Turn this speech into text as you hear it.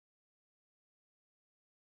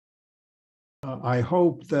I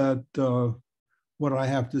hope that what I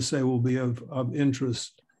have to say will be of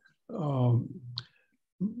interest.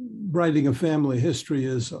 Writing a family history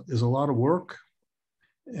is a lot of work,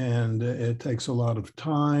 and it takes a lot of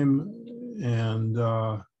time and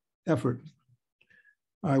effort.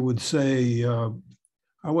 I would say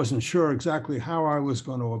I wasn't sure exactly how I was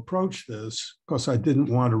going to approach this because I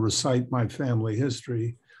didn't want to recite my family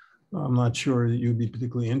history. I'm not sure that you'd be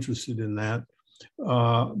particularly interested in that.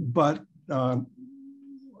 But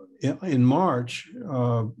in March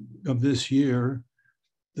of this year,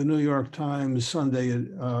 the New York Times Sunday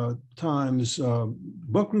Times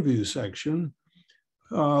book review section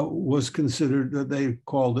was considered, they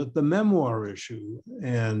called it the memoir issue.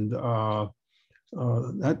 And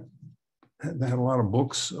that had a lot of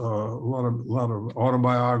books, a lot of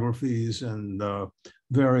autobiographies and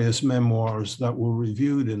various memoirs that were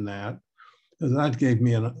reviewed in that. And that gave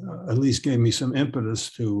me at least gave me some impetus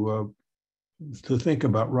to think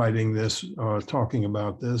about writing this, talking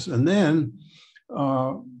about this. And then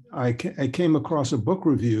I came across a book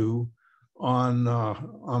review on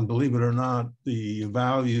believe it or not, the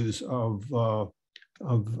values of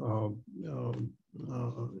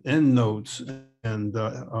endnotes and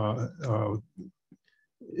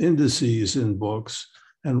indices in books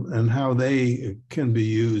and how they can be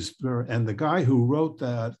used. And the guy who wrote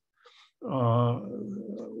that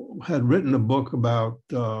had written a book about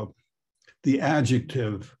the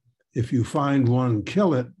adjective, if you find one,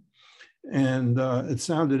 kill it. And it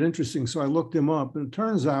sounded interesting. So I looked him up, and it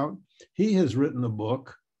turns out he has written a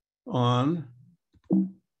book on,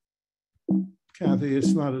 Kathy,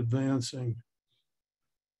 it's not advancing.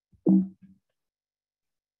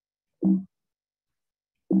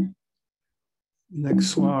 Next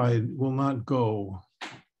slide will not go.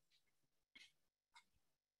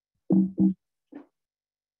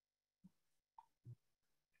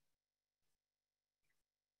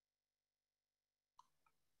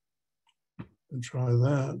 And try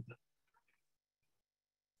that.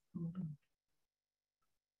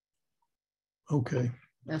 Okay.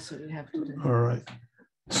 That's what you have to do. All right.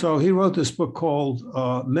 So he wrote this book called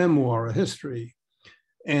Memoir, a History.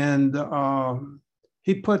 And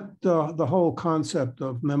he put the whole concept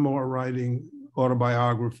of memoir writing,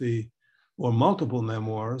 autobiography, or multiple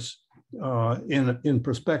memoirs in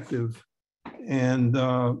perspective. And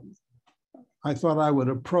I thought I would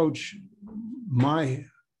approach my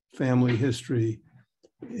family history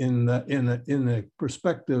in the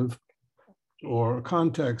perspective or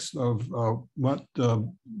context of what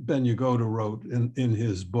Ben Yagoda wrote in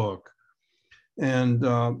his book. And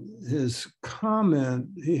his comment,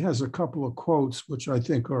 he has a couple of quotes which I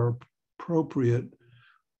think are appropriate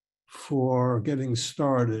for getting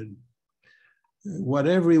started. What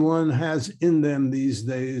everyone has in them these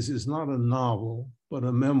days is not a novel, but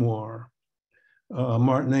a memoir.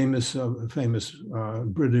 Martin Amis, a famous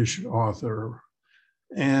British author.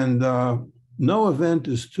 And no event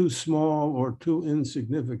is too small or too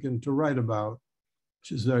insignificant to write about,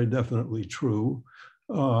 which is very definitely true,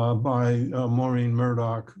 by Maureen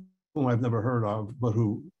Murdoch, whom I've never heard of, but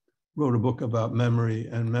who wrote a book about memory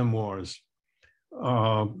and memoirs.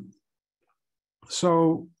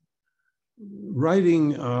 So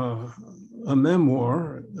writing a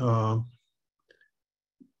memoir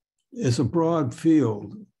is a broad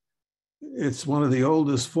field. It's one of the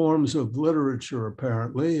oldest forms of literature,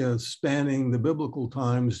 apparently, spanning the biblical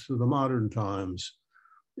times to the modern times.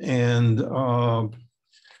 And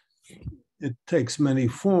it takes many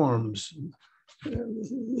forms.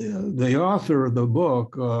 The author of the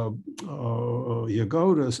book,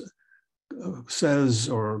 Yagoda, says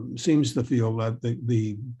or seems to feel that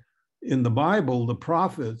in the Bible, the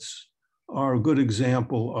prophets are a good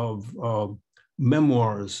example of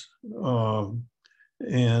memoirs.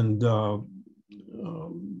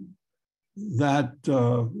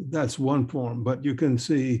 That's one form, but you can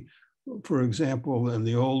see, for example, in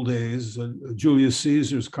the old days, Julius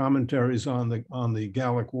Caesar's commentaries on the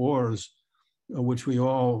Gallic Wars, which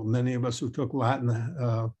many of us who took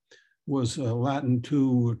Latin, was a Latin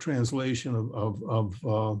 2 translation of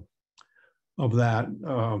that.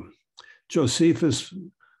 Josephus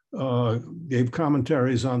gave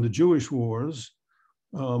commentaries on the Jewish wars.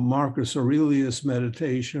 Marcus Aurelius'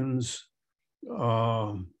 Meditations,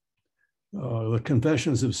 the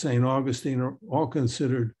Confessions of St. Augustine are all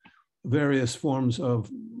considered various forms of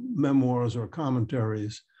memoirs or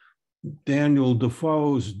commentaries. Daniel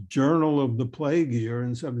Defoe's Journal of the Plague Year in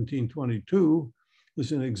 1722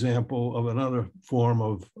 is an example of another form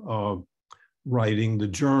of writing, the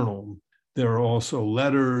journal. There are also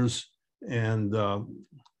letters and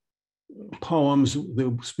poems.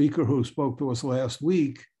 The speaker who spoke to us last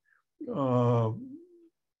week on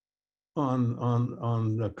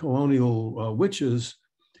the colonial witches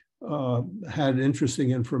had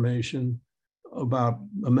interesting information about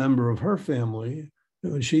a member of her family.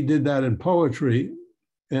 She did that in poetry,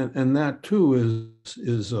 and that too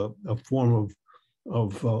is a form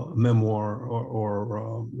of memoir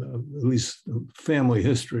or at least family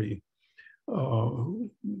history.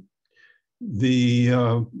 There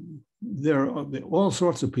are all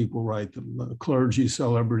sorts of people write, clergy,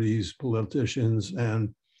 celebrities, politicians,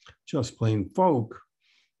 and just plain folk.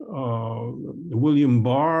 William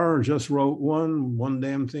Barr just wrote one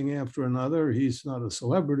damn thing after another. He's not a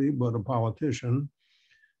celebrity, but a politician.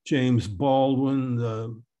 James Baldwin,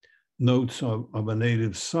 the Notes of a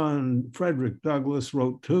Native Son. Frederick Douglass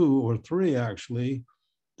wrote 2 or 3, actually.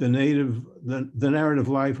 The Narrative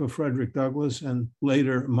Life of Frederick Douglass, and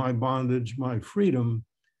later, My Bondage, My Freedom.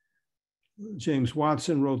 James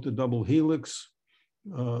Watson wrote The Double Helix,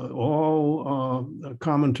 all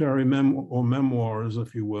commentary or memoirs,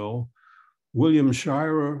 if you will. William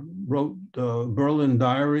Shirer wrote Berlin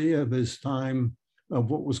Diary of his time, of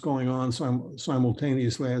what was going on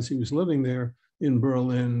simultaneously as he was living there in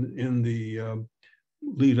Berlin in the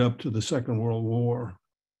lead up to the Second World War.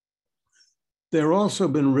 They're also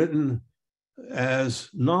been written as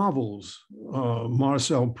novels.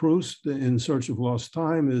 Marcel Proust, In Search of Lost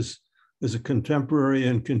Time, is a contemporary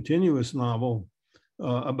and continuous novel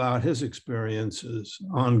about his experiences,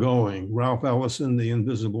 ongoing. Ralph Ellison, The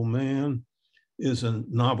Invisible Man, is a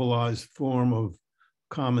novelized form of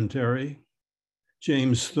commentary.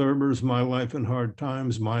 James Thurber's My Life in Hard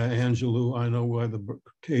Times, Maya Angelou, I Know Why the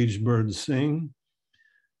Caged Birds Sing.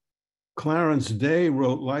 Clarence Day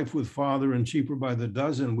wrote Life with Father and Cheaper by the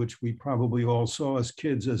Dozen, which we probably all saw as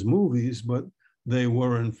kids as movies, but they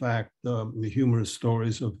were in fact the humorous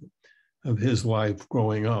stories of his life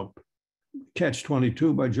growing up.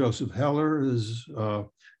 Catch-22 by Joseph Heller is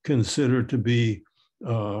considered to be,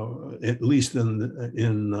 at least in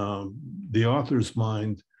the author's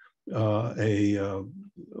mind, a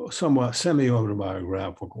somewhat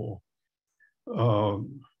semi-autobiographical.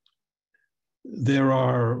 There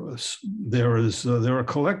are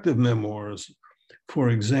collective memoirs. For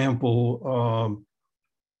example,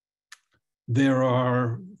 there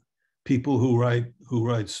are people who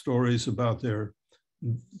write stories about their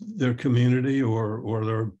community, or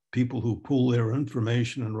there are people who pool their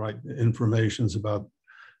information and write informations about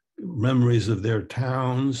memories of their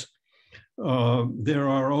towns. There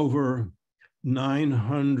are over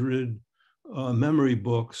 900 memory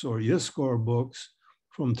books or Yiskor books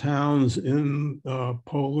from towns in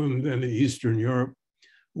Poland and Eastern Europe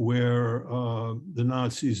where the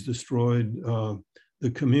Nazis destroyed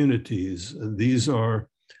the communities. These were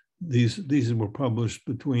published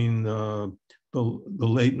between the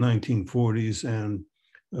late 1940s and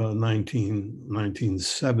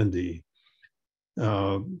 1970.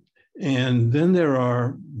 And then there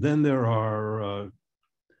are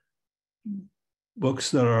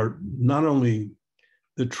books that are not only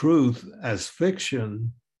the truth as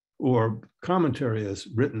fiction or commentary as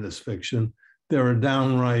written as fiction, there are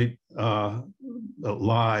downright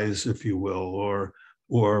lies, if you will,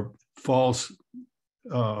 or false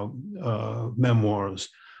memoirs.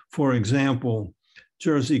 For example,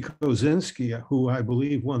 Jerzy Kosinski, who I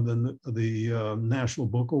believe won the National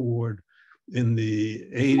Book Award in the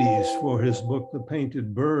 80s for his book, The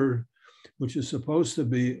Painted Bird, which is supposed to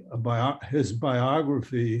be his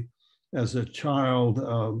biography as a child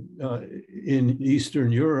in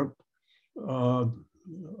Eastern Europe,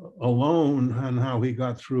 alone, and how he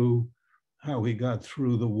got through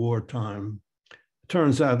the wartime.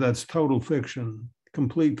 Turns out that's total fiction,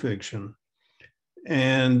 complete fiction.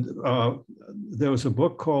 And there was a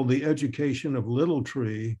book called The Education of Little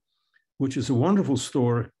Tree, which is a wonderful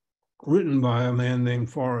story written by a man named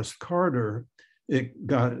Forrest Carter. It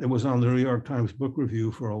was on the New York Times Book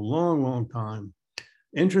Review for a long, long time.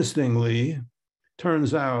 Interestingly,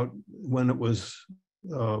 turns out when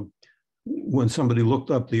somebody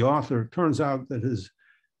looked up the author, it turns out that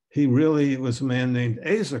he really was a man named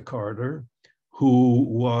Asa Carter, who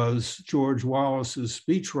was George Wallace's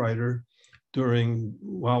speechwriter during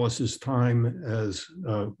Wallace's time as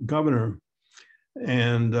governor.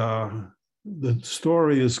 And the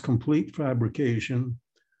story is complete fabrication,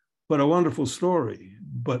 but a wonderful story,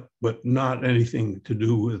 but not anything to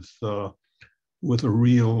do with a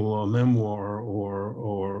real memoir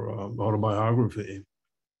or autobiography.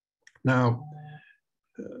 Now,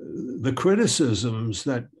 the criticisms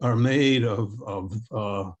that are made of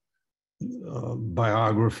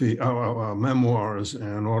biography, memoirs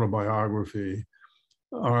and autobiography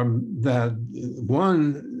are that,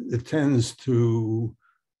 one, it tends to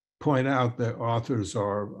point out that authors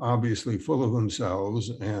are obviously full of themselves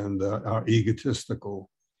and are egotistical.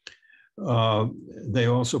 They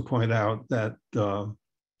also point out that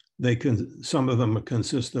some of them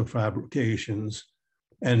consist of fabrications,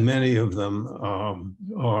 and many of them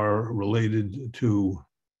are related to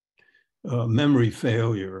memory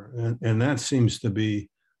failure, and that seems to be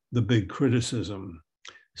the big criticism.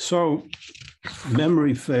 So,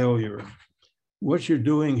 memory failure. What you're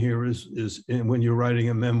doing here is when you're writing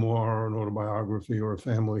a memoir or an autobiography or a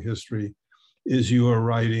family history, is you are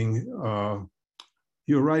writing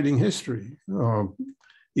history,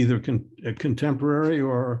 either contemporary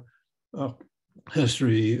or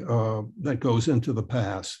history that goes into the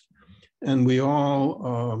past. And we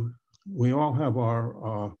all have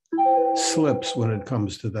our slips when it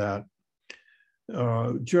comes to that.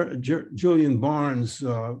 Julian Barnes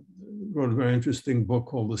wrote a very interesting book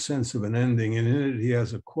called The Sense of an Ending, and in it he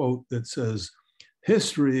has a quote that says,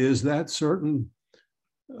 "History is that certainty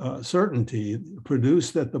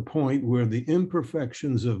produced at the point where the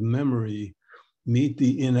imperfections of memory meet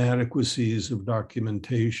the inadequacies of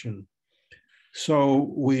documentation."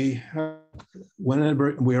 So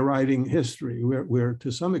whenever we're writing history, we're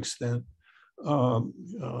to some extent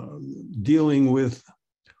dealing with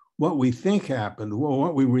what we think happened, well,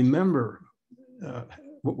 what we remember,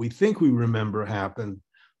 what we think we remember happened.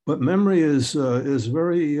 But memory is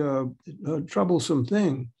very troublesome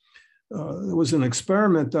thing. There was an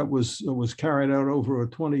experiment that was carried out over a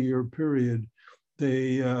 20-year period.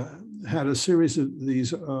 They had a series of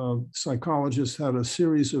these psychologists had a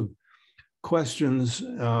series of questions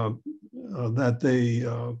that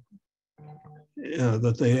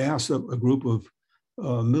they asked a group of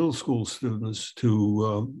middle school students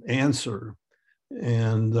to answer,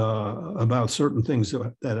 and about certain things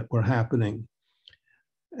that were happening.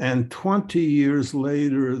 And 20 years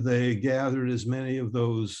later, they gathered as many of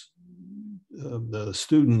those the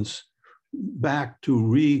students back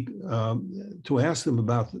to ask them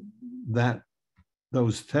about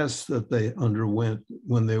those tests that they underwent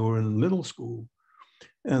when they were in middle school,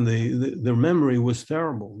 and their memory was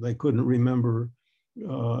terrible. They couldn't remember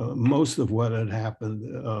most of what had happened.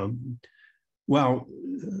 Well,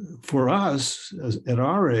 for us at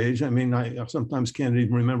our age, I mean, I sometimes can't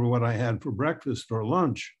even remember what I had for breakfast or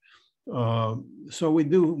lunch. So we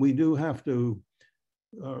do have to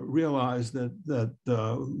realize that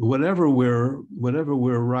whatever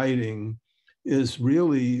we're writing is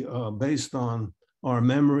really based on our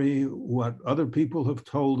memory, what other people have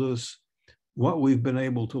told us, what we've been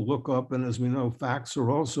able to look up. And as we know, facts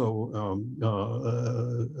are also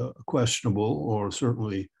questionable, or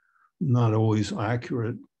certainly not always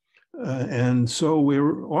accurate. And so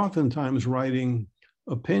we're oftentimes writing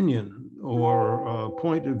opinion or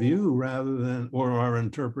point of view rather than, or our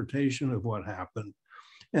interpretation of what happened.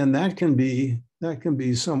 And that can be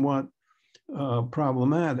somewhat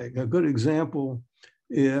problematic. A good example,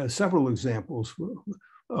 several examples.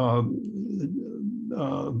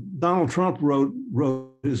 Donald Trump wrote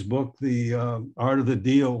his book, The Art of the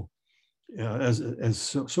Deal, as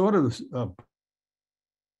sort of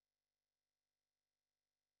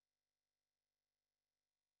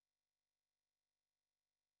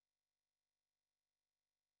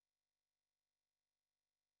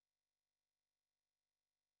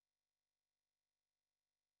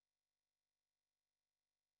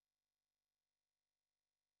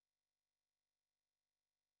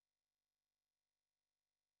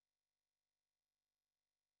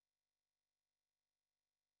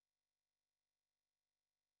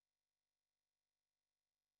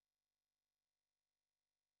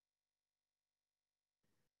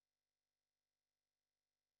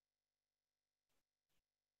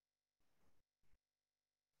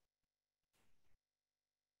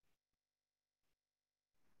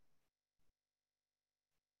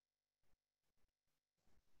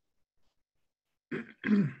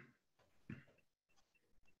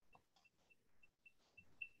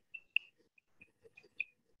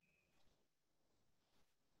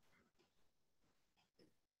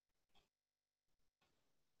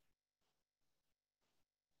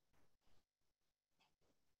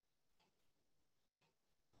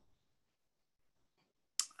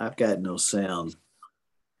I've got no sound.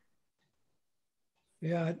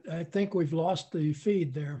 Yeah, I think we've lost the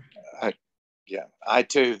feed there. Yeah, I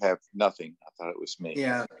too have nothing. I thought it was me.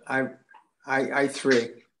 Yeah, I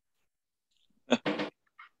three.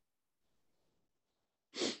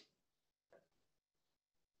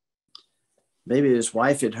 Maybe his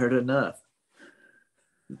wife had heard enough.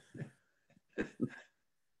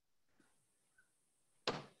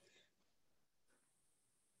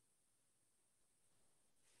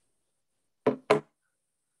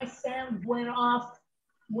 alarm went off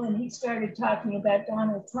when he started talking about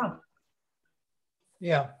Donald Trump.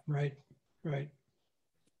 Yeah, right, right.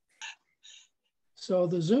 So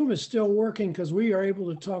the Zoom is still working because we are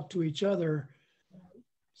able to talk to each other.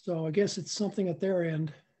 So I guess it's something at their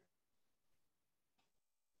end.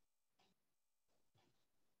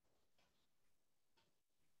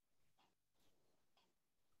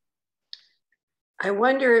 I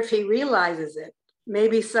wonder if he realizes it.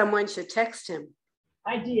 Maybe someone should text him.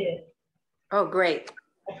 I did. Oh, great.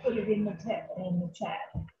 I put it in the chat.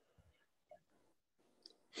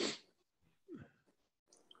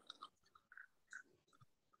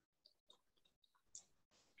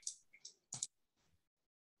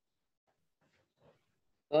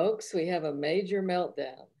 Folks, we have a major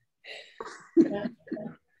meltdown.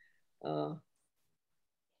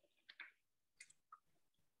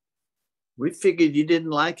 We figured you didn't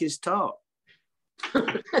like his talk.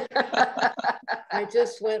 I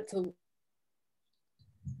just went to.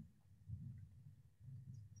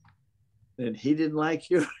 And he didn't like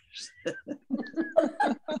yours.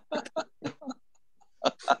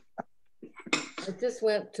 I just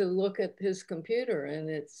went to look at his computer and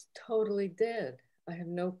it's totally dead. I have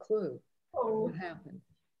no clue what happened.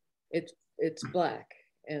 It's black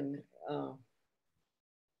and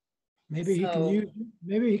maybe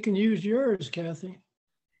he can use yours, Kathy.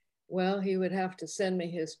 Well, he would have to send me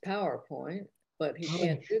his PowerPoint, but he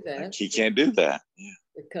can't do that. He can't do that. Yeah.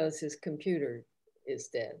 Because his computer is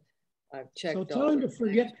dead. I've checked. So tell him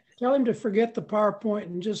to forget the PowerPoint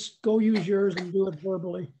and just go use yours and do it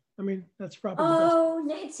verbally. I mean, that's probably the best. Oh,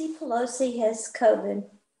 Nancy Pelosi has COVID.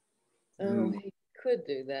 Oh, he could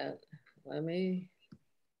do that. Let me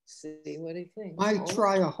see what he thinks. Might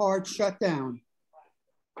try a hard shutdown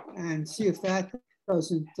and see if that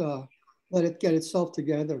doesn't let it get itself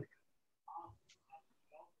together.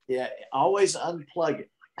 Yeah, always unplug it.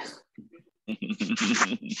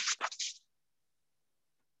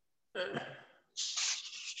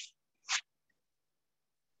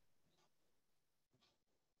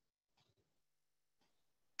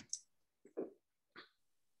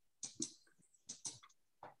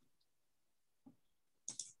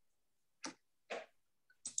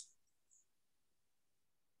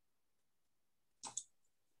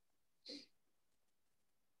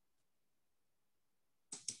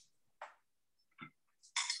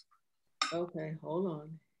 Okay, hold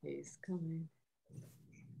on. He's coming.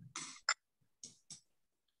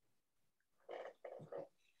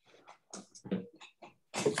 Are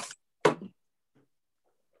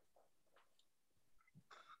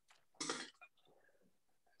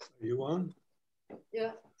you on?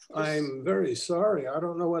 Yeah. I'm very sorry. I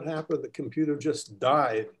don't know what happened. The computer just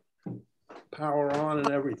died. Power on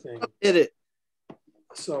and everything. Did it.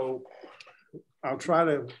 So I'll try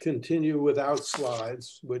to continue without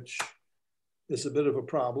slides, which is a bit of a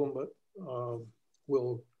problem, but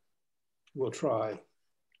we'll try.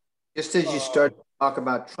 Just as you start to talk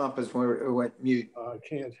about Trump is when it went mute. I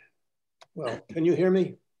can't. Well, can you hear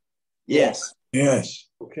me? Yes. Yes.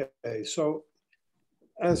 Okay. So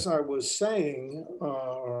as I was saying,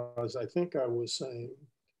 or as I think I was saying,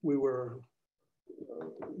 we were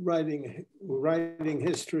writing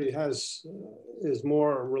history is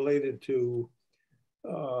more related to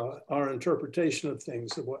our interpretation of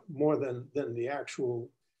things, more than the actual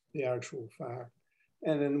fact.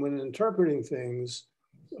 And then when interpreting things,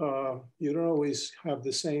 you don't always have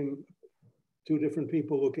the same two different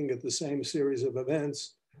people looking at the same series of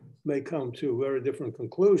events may come to very different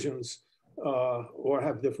conclusions or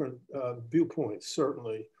have different viewpoints,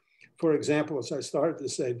 certainly. For example, as I started to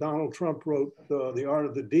say, Donald Trump wrote The Art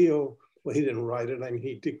of the Deal. Well, he didn't write it. I mean,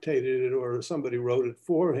 he dictated it or somebody wrote it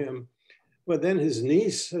for him. But then his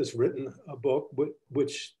niece has written a book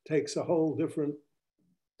which takes a total different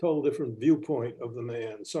viewpoint of the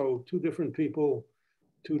man. So two different people,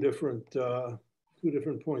 two different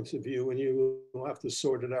points of view, and you will have to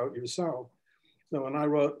sort it out yourself. Now, when I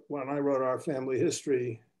wrote our family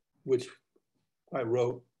history, which I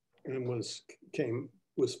wrote and was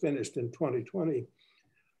finished in 2020,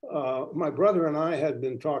 my brother and I had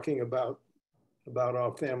been talking about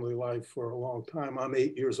our family life for a long time. I'm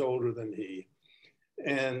 8 years older than he.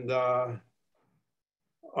 And our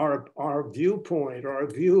viewpoint, our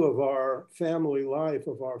view of our family life,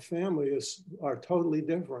 of our family are totally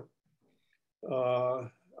different.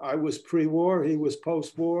 I was pre-war, he was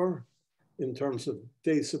post-war. In terms of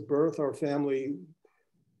dates of birth, the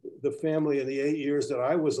family in the 8 years that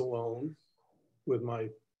I was alone with my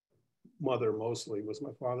mother mostly,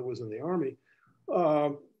 my father was in the Army,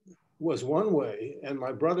 was one way, and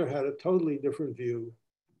my brother had a totally different view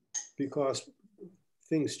because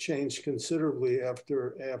things changed considerably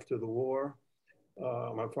after the war.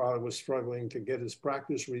 My father was struggling to get his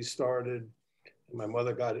practice restarted. My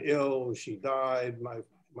mother got ill, she died.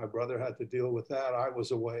 My brother had to deal with that. I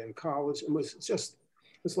was away in college.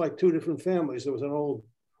 It's like two different families. There was an old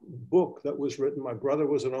book that was written. My brother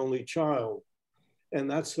was an only child. And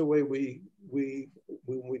that's the way when we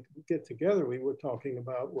get together, we were talking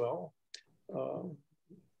about, well,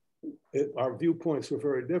 our viewpoints were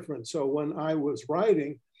very different. So when I was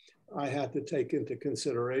writing, I had to take into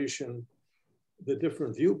consideration the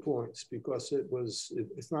different viewpoints, because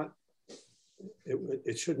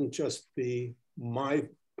it shouldn't just be my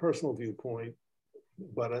personal viewpoint,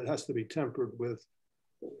 but it has to be tempered with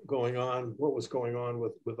what was going on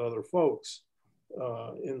with other folks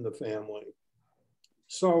in the family.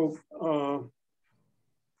 So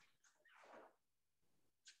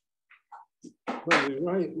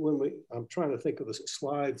I'm trying to think of the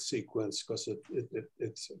slide sequence because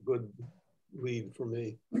it's a good lead for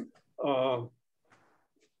me.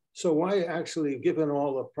 So why actually, given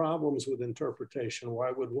all the problems with interpretation,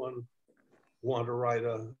 why would one want to write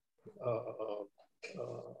a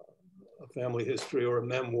family history or a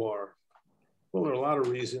memoir? Well, there are a lot of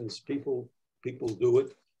reasons people do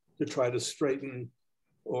it to try to straighten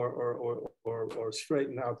or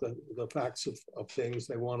straighten out the facts of things.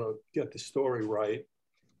 They want to get the story right,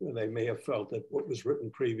 and they may have felt that what was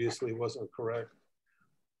written previously wasn't correct.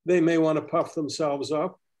 They may want to puff themselves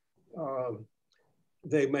up.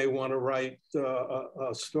 They may want to write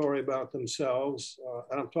a story about themselves.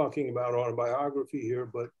 And I'm talking about autobiography here,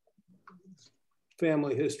 but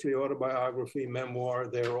family history, autobiography, memoir,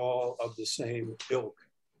 they're all of the same ilk.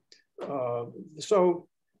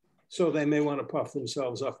 So they may want to puff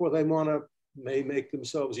themselves up, or they may make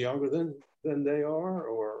themselves younger than they are,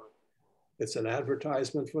 or it's an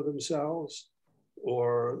advertisement for themselves,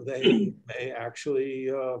 or they may actually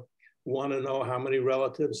want to know how many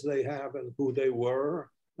relatives they have and who they were,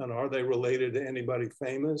 and are they related to anybody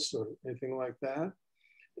famous or anything like that.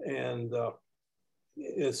 And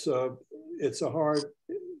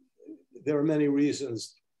there are many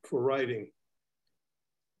reasons for writing.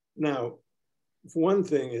 Now, one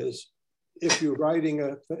thing is, if you're writing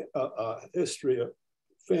a history, a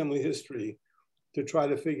family history, to try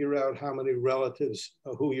to figure out how many relatives,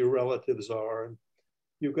 who your relatives are,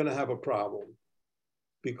 you're going to have a problem,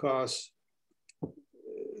 because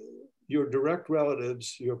your direct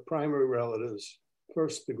relatives, your primary relatives,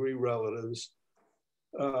 first degree relatives,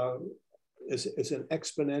 is an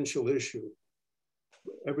exponential issue.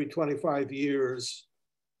 Every 25 years,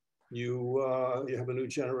 you have a new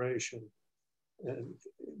generation, and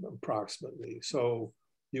approximately. So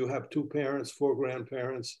you have 2 parents, 4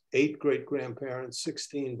 grandparents, 8 great-grandparents,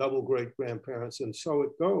 16 double great-grandparents, and so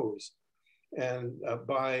it goes. And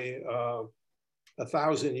by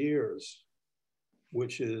 1,000 years,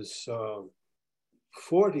 which is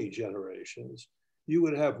 40 generations, you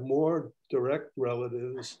would have more direct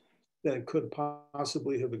relatives than could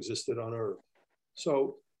possibly have existed on Earth.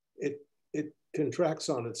 So it contracts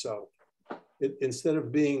on itself. Instead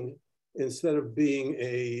of being a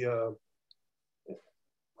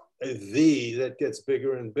V that gets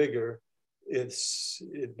bigger and bigger,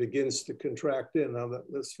 it begins to contract in. Now,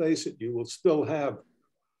 let's face it, you will still have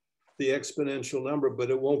the exponential number, but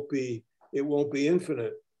it won't be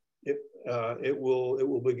infinite. It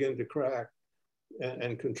will begin to crack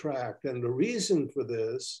and contract. And the reason for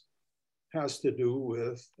this has to do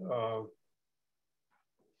with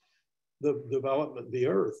the development, the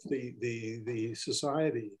Earth, the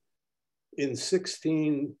society. In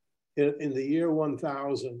the year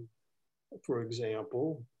 1000, for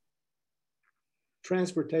example,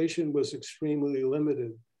 transportation was extremely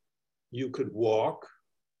limited. You could walk,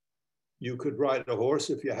 you could ride a horse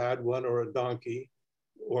if you had one, or a donkey,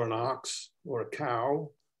 or an ox, or a cow,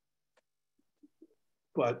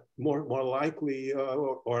 but more likely,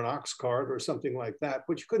 or an ox cart or something like that,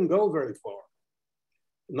 but you couldn't go very far.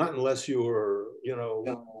 Not unless you were,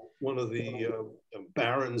 one of the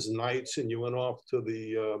Baron's knights, and you went off to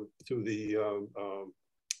the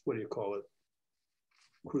what do you call it,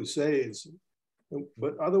 Crusades.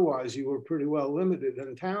 But otherwise, you were pretty well limited.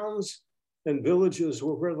 And towns and villages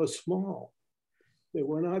were rather small. They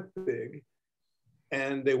were not big,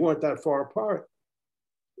 and they weren't that far apart.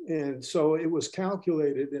 And so it was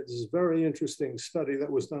calculated. It's a very interesting study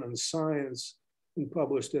that was done in Science and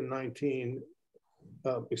published in 2018.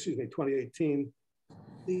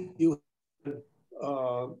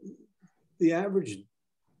 The average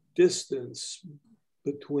distance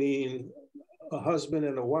between a husband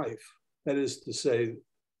and a wife, that is to say,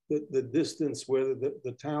 the distance where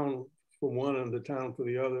the town for one and the town for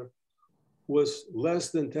the other, was less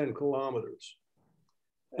than 10 kilometers.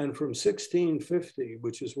 And from 1650,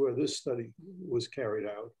 which is where this study was carried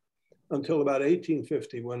out, until about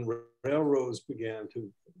 1850, when railroads began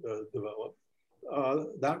to develop,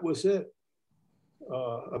 that was it.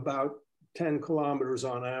 About 10 kilometers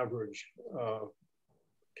on average,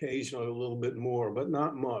 occasionally a little bit more, but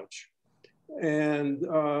not much. And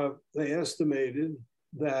they estimated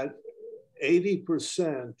that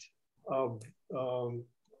 80% of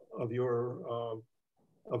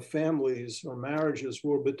families or marriages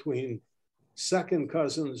were between second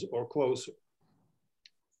cousins or closer.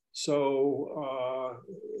 So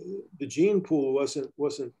the gene pool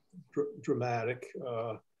wasn't dramatic,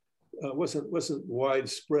 wasn't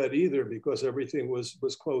widespread either, because everything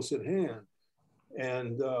was close at hand,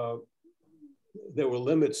 and there were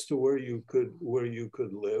limits to where you could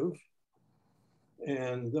live,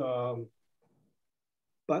 and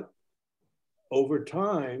but over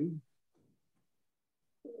time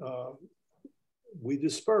we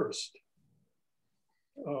dispersed.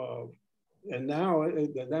 And now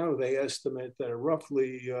they estimate that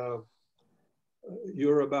roughly the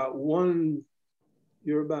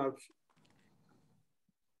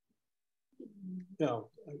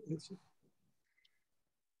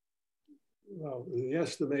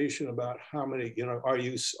estimation about how many, are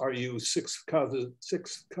you six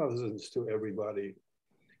cousins to everybody,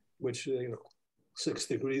 which, 6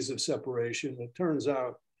 degrees of separation. It turns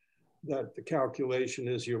out that the calculation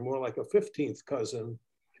is you're more like a 15th cousin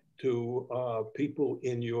to people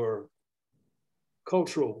in your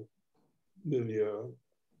cultural milieu,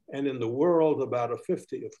 and in the world about a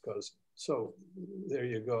 50th cousin. So there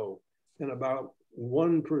you go. And about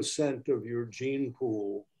 1% of your gene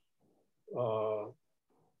pool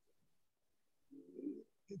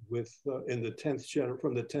in the 10th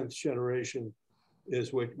from the 10th generation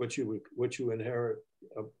is what you inherit,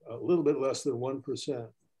 a little bit less than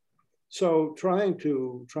 1%. So trying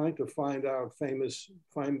to find out famous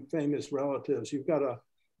relatives, you've got a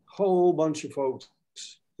whole bunch of folks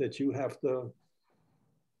that you have to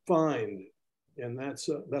find, and that's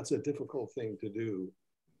a difficult thing to do.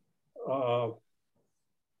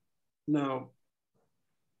 Now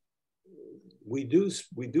we do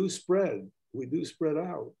spread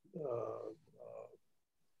out.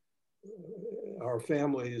 Our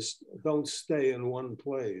families don't stay in one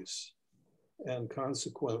place. And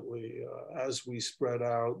consequently, as we spread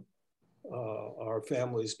out, our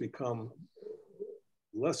families become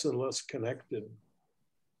less and less connected.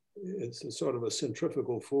 It's a sort of a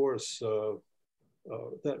centrifugal force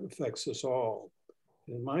that affects us all.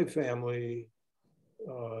 In my family,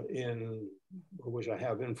 which I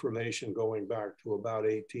have information going back to about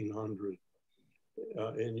 1800,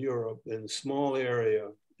 in Europe, in a small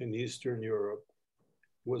area in Eastern Europe,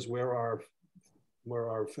 was where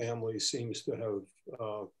our family seems to have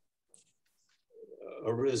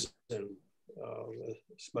arisen,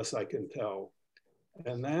 as best I can tell.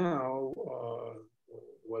 And now,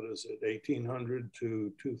 what is it, 1800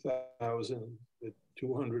 to 2000,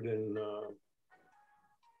 200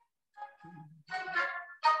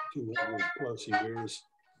 plus years,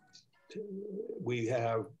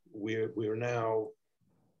 we're now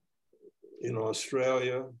in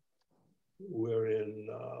Australia, we're in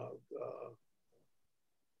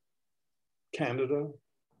Canada,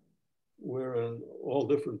 we're in all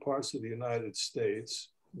different parts of the United States.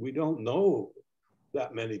 We don't know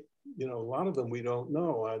that many, a lot of them we don't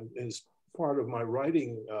know. And as part of my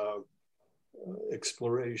writing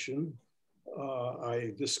exploration,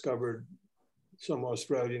 I discovered some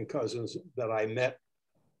Australian cousins that I met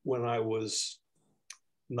when I was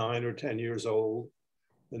 9 or 10 years old,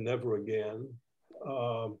 and never again.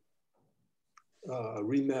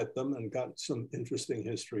 Re-met them and got some interesting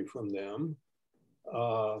history from them,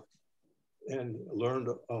 and learned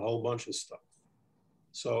a whole bunch of stuff.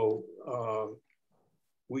 So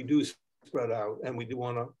we do spread out, and we do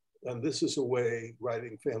want to, and this is a way,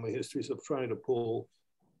 writing family histories, of trying to pull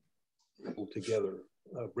people together,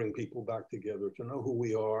 bring people back together, to know who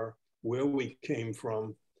we are, where we came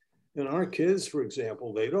from. And our kids, for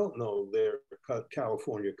example, they don't know their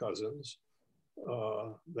California cousins.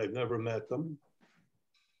 They've never met them.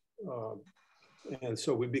 And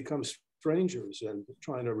so we become strangers, and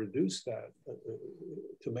trying to reduce that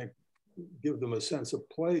to give them a sense of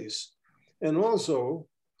place, and also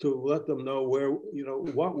to let them know where,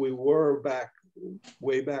 what we were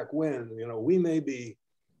way back when. We may be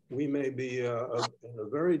in a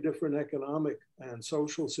very different economic and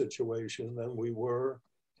social situation than we were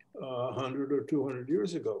 100 or 200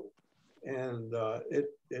 years ago. And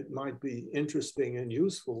it might be interesting and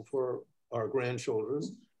useful for our grandchildren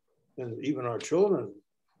and even our children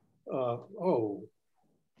Oh,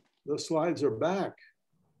 the slides are back.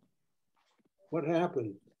 What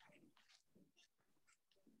happened?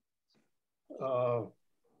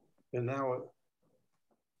 And now,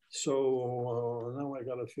 now I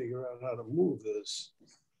got to figure out how to move this.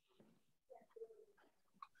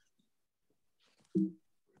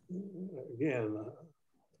 Again,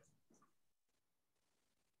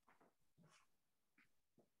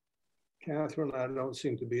 Catherine, I don't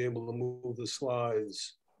seem to be able to move the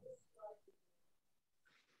slides.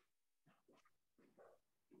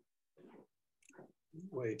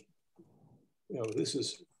 Wait, no, this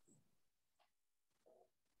is.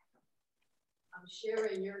 I'm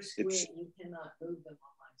sharing your screen. You cannot move them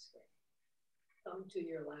on my screen. Come to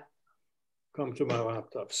your laptop. Come to my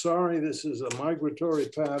laptop. Sorry, this is a migratory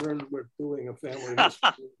pattern. We're doing a family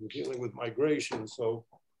history. We're dealing with migration, so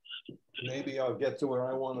maybe I'll get to where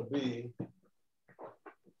I want to be.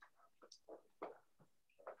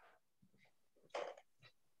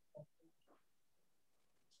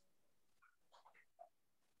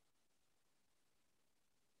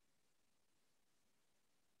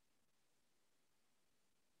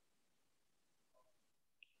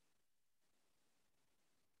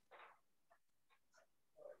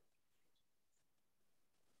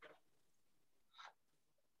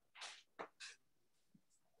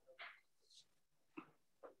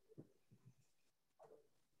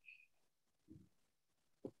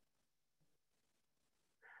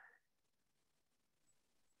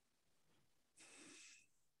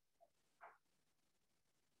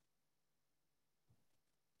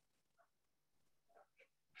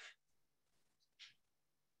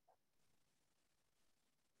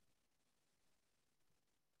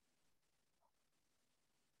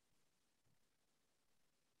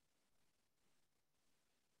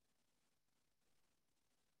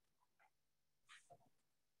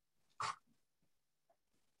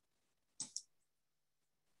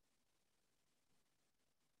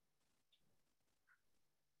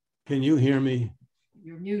 Can you hear me?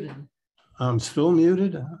 You're muted. I'm still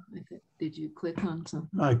muted? Did you click on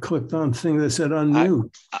something? I clicked on thing that said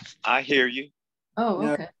unmute. I hear you. Oh,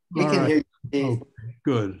 okay. We can hear you. Oh,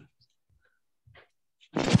 good.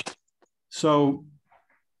 So,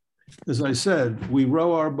 as I said, we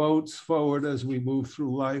row our boats forward as we move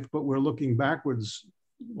through life, but we're looking backwards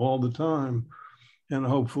all the time. And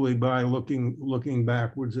hopefully by looking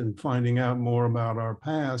backwards and finding out more about our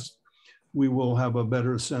past, we will have a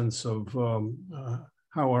better sense of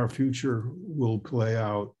how our future will play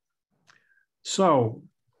out. So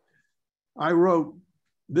I wrote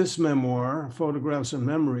this memoir, Photographs and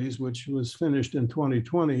Memories, which was finished in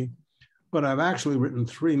 2020, but I've actually written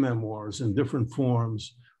 3 memoirs in different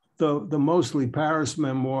forms. The mostly Paris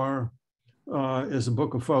memoir is a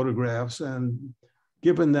book of photographs, and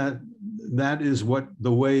given that that is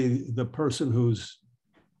the way the person who's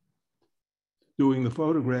doing the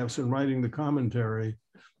photographs and writing the commentary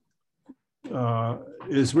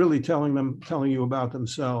is really telling you about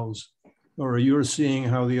themselves, or you're seeing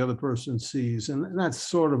how the other person sees. And that's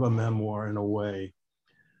sort of a memoir in a way.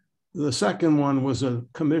 The second one was a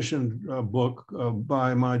commissioned book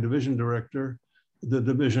by my division director, the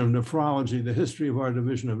Division of Nephrology, the history of our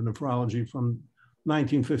Division of Nephrology from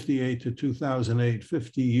 1958 to 2008,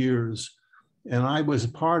 50 years. And I was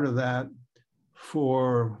part of that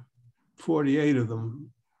for 48 of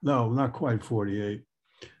them. No, not quite 48,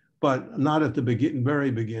 but not at the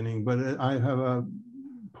very beginning, but I have a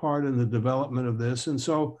part in the development of this. And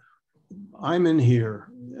so I'm in here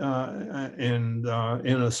and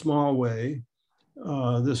in a small way,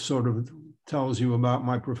 this sort of tells you about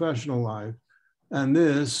my professional life. And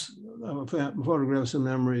this, Photographs and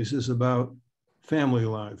Memories, is about family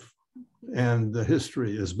life and the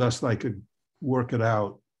history as best I could work it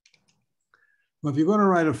out. Well, if you're going to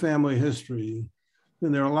write a family history,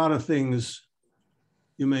 then there are a lot of things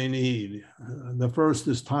you may need. The first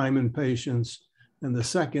is time and patience, and the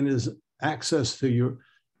second is access to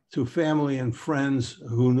family and friends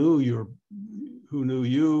who knew you, knew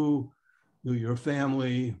your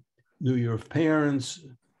family, knew your parents,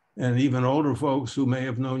 and even older folks who may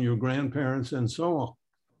have known your grandparents and so on,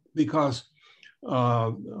 because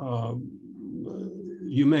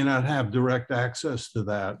you may not have direct access to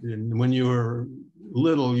that. And when you're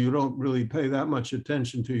little, you don't really pay that much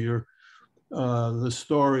attention to the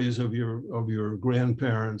stories of your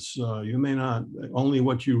grandparents. You may not, only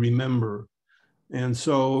what you remember. And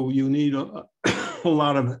so you need a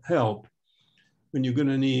lot of help when you're going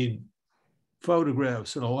to need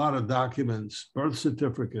photographs and a lot of documents, birth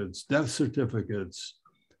certificates, death certificates,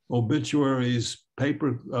 obituaries,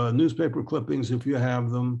 newspaper clippings if you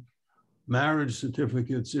have them, marriage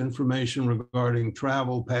certificates, information regarding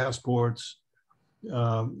travel, passports.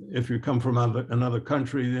 If you come from another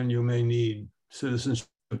country, then you may need citizenship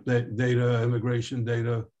data, immigration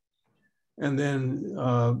data, and then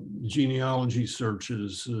genealogy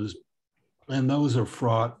searches, and those are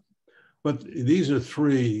fraught. But these are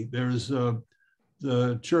three. There's the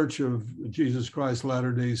Church of Jesus Christ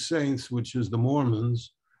Latter-day Saints, which is the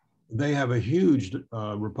Mormons. They have a huge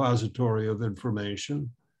repository of information.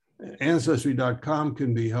 Ancestry.com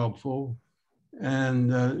can be helpful,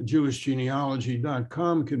 and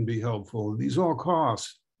JewishGenealogy.com can be helpful. These all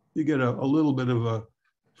cost. You get a little bit of a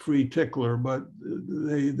free tickler, but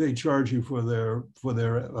they charge you for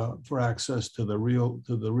access to the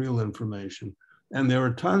real information. And there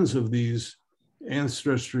are tons of these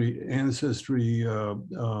ancestry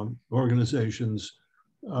organizations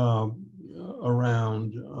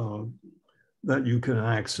around that you can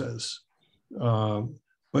access.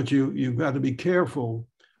 But you've got to be careful,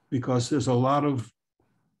 because there's a lot of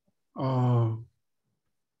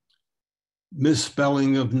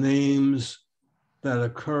misspelling of names that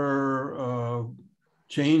occur,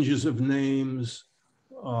 changes of names.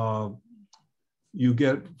 You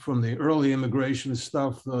get from the early immigration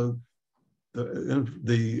stuff, the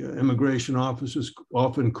immigration officers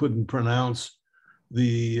often couldn't pronounce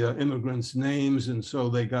the immigrants' names, and so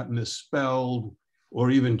they got misspelled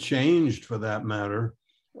or even changed, for that matter.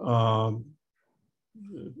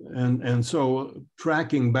 And so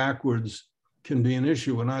tracking backwards can be an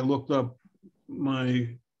issue. When I looked up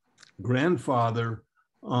my grandfather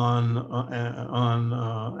on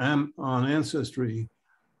Ancestry,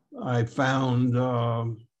 I found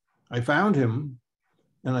him,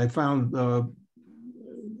 and I found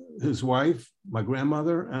his wife, my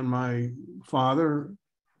grandmother, and my father,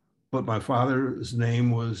 but my father's name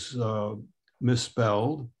was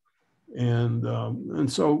misspelled.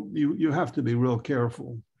 And so you have to be real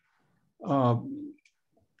careful.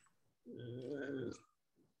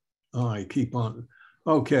 I keep on.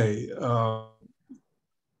 Okay.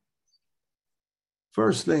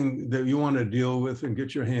 First thing that you want to deal with and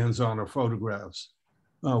get your hands on are photographs.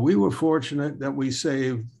 We were fortunate that we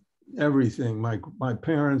saved everything. My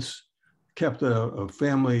parents kept a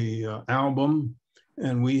family album,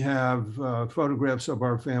 and we have photographs of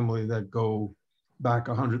our family that go back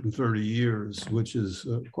 130 years, which is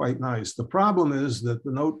quite nice. The problem is that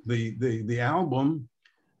the album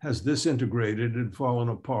has disintegrated and fallen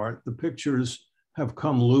apart. The pictures have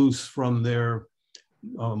come loose from their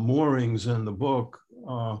moorings in the book.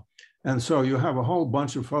 And so you have a whole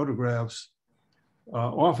bunch of photographs,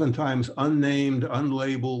 oftentimes unnamed,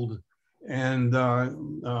 unlabeled, and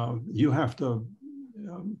you have to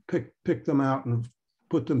pick them out and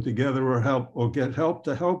put them together, or get help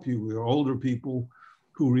to help you. We're older people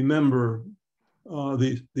who remember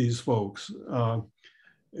these folks.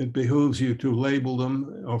 It behooves you to label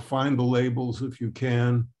them or find the labels if you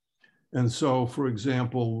can. And so, for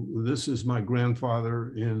example, this is my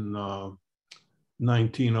grandfather in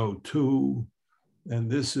 1902,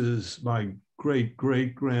 and this is my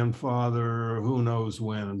great-great-grandfather, who knows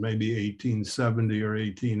when, maybe 1870 or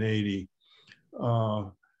 1880.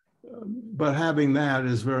 But having that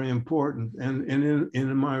is very important. And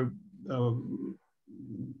in my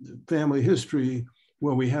family history,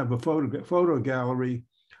 where we have a photo gallery,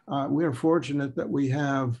 we're fortunate that we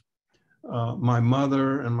have my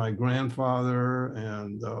mother and my grandfather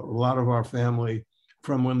and a lot of our family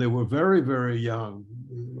from when they were very, very young.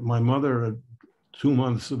 My mother at 2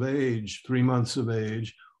 months of age, 3 months of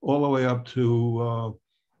age, all the way up to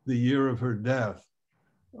the year of her death,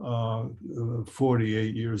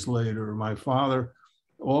 48 years later. My father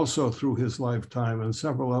also through his lifetime, and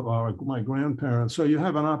several of my grandparents. So you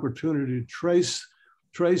have an opportunity to trace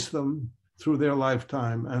them through their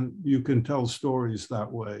lifetime, and you can tell stories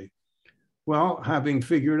that way. Well, having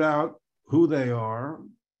figured out who they are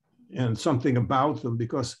and something about them,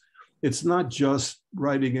 because it's not just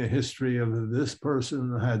writing a history of this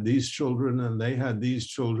person had these children and they had these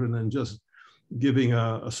children, and just giving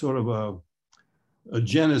a sort of a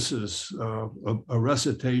genesis, a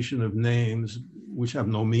recitation of names which have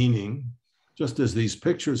no meaning, just as these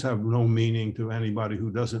pictures have no meaning to anybody who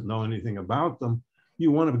doesn't know anything about them.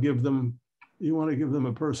 You want to give them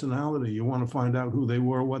a personality. You want to find out who they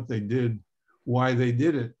were, what they did, why they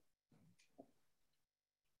did it.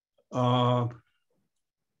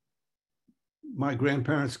 My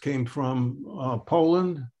grandparents came from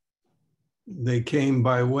Poland. They came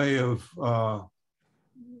by way of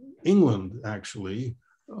England, actually.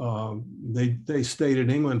 They stayed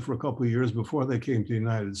in England for a couple of years before they came to the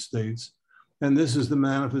United States. And this is the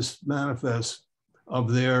manifest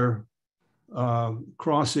of their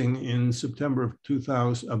crossing in September of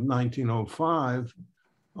 1905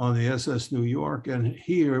 on the SS New York. And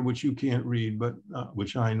here, which you can't read, but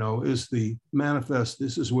which I know, is the manifest.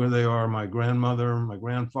 This is where they are, my grandmother, my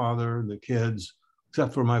grandfather, the kids,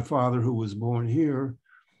 except for my father who was born here,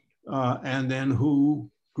 and then who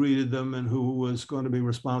greeted them and who was going to be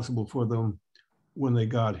responsible for them when they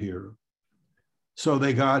got here. So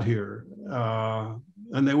they got here,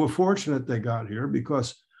 and they were fortunate they got here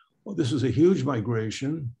because this was a huge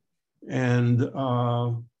migration, and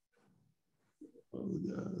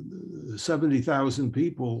 70,000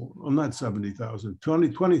 people, well, not 70,000,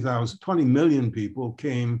 20 million people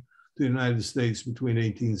came to the United States between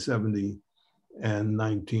 1870 and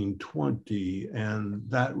 1920. And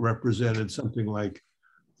that represented something like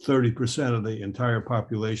 30% of the entire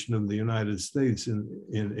population of the United States in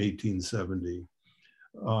 1870.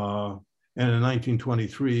 And in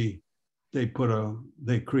 1923, they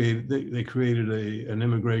created an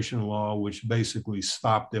immigration law which basically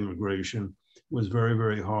stopped immigration. It was very,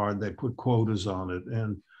 very hard. They put quotas on it,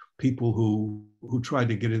 and people who tried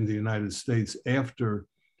to get into the United States after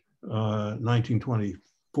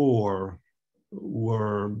 1924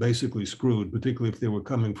 were basically screwed, particularly if they were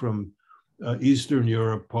coming from Eastern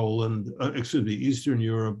Europe, Eastern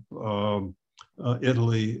Europe,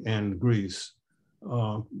 Italy, and Greece.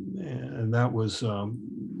 And that was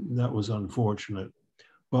unfortunate.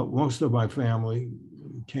 But most of my family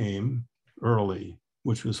came early,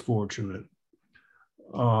 which was fortunate.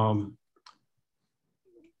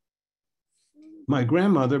 My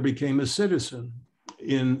grandmother became a citizen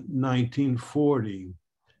in 1940.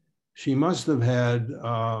 She must have had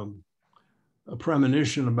a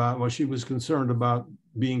premonition about, well, she was concerned about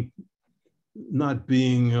not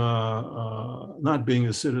being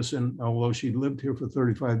a citizen, although she'd lived here for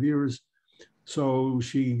 35 years. So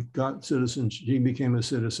she got citizenship. She became a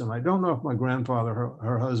citizen. I don't know if my grandfather,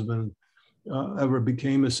 her husband, ever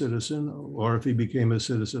became a citizen, or if he became a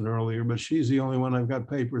citizen earlier, but she's the only one I've got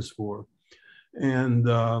papers for. And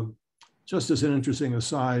just as an interesting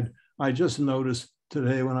aside, I just noticed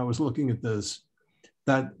today when I was looking at this,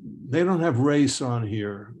 that they don't have race on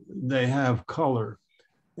here, they have color.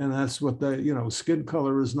 And that's what they, skin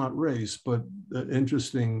color is not race, but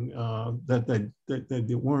interesting that they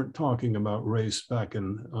weren't talking about race back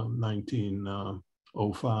in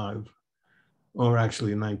 1905, or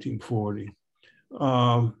actually in 1940.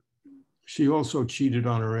 She also cheated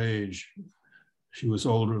on her age. She was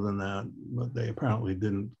older than that, but they apparently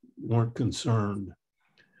weren't concerned.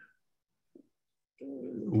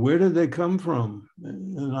 Where did they come from?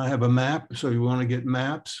 And I have a map, so you want to get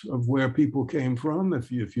maps of where people came from. If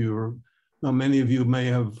you're, now many of you may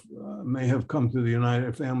have come to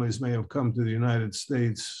the families may have come to the United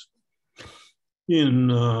States in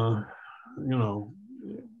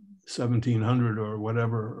 1700 or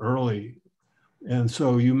whatever, early. And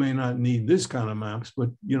so you may not need this kind of maps, but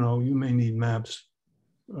you may need maps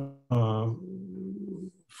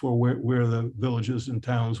for where the villages and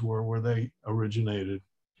towns were, where they originated.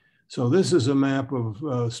 So this is a map of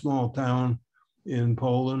a small town in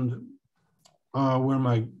Poland where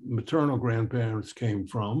my maternal grandparents came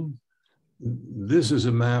from. This is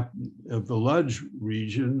a map of the Lodz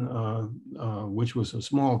region, which was a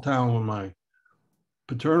small town when my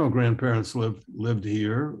paternal grandparents lived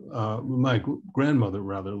here. My grandmother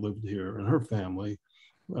rather lived here, and her family.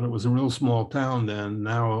 But it was a real small town then.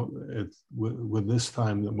 Now, with this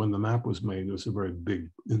time, when the map was made, it was a very big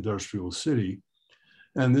industrial city.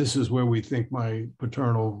 And this is where we think my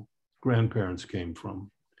paternal grandparents came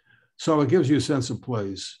from. So it gives you a sense of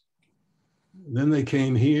place. Then they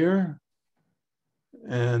came here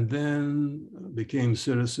and then became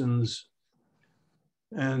citizens.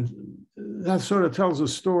 And that sort of tells a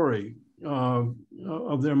story of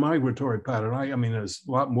their migratory pattern. I mean, there's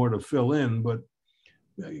a lot more to fill in, but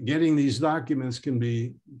getting these documents can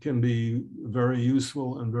be very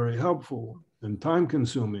useful and very helpful and time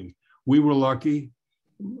consuming. We were lucky.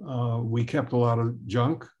 We kept a lot of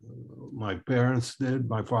junk. My parents did,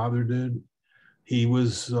 my father did. He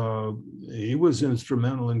was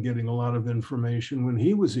instrumental in getting a lot of information when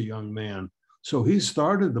he was a young man. So he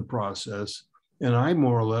started the process, and I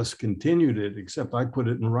more or less continued it, except I put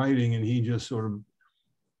it in writing and he just sort of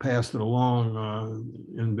passed it along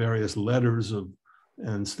in various letters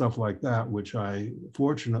and stuff like that, which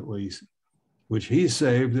he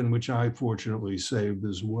saved and which I fortunately saved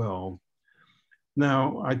as well.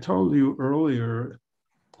 Now, I told you earlier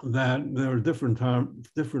that there are different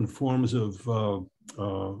forms of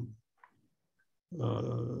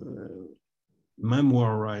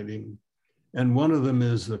memoir writing. And one of them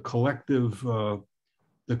is the collective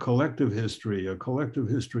the collective history, a collective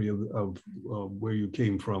history of where you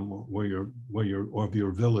came from, of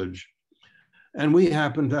your village. And we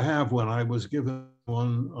happened to have one. I was given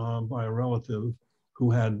one by a relative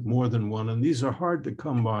who had more than one. And these are hard to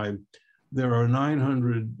come by. There are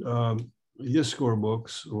 900 Yiskor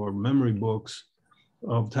books or memory books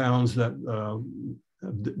of towns that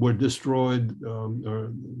were destroyed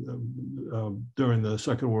during the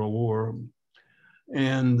Second World War.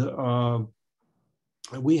 And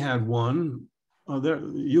we had one. There,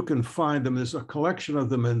 you can find them. There's a collection of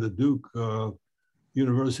them in the Duke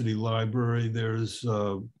University Library. There's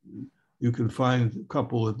you can find a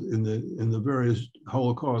couple in the various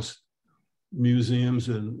Holocaust museums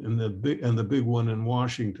and the big one in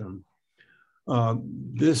Washington.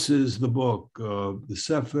 This is the book, the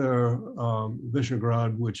Sefer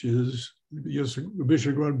Visegrad, which is the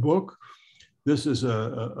Visegrad book. This is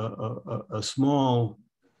a small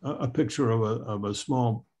picture of a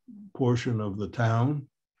small portion of the town,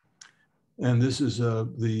 and this is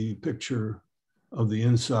the picture of the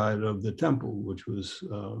inside of the temple, which was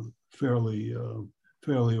fairly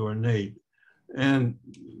ornate. And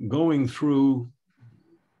going through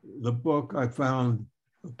the book, I found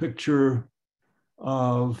a picture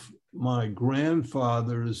of my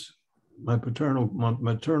grandfather's, my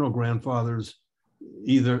maternal grandfather's,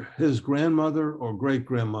 either his grandmother or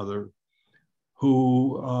great-grandmother,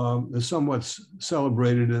 who is somewhat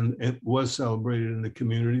celebrated, and it was celebrated in the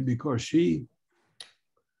community because she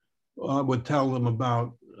would tell them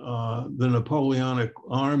about the Napoleonic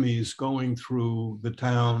armies going through the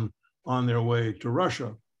town on their way to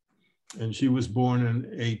Russia. And she was born in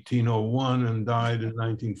 1801 and died in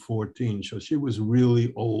 1914. So she was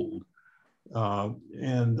really old.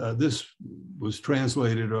 This was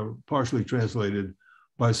translated or partially translated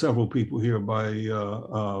by several people here, by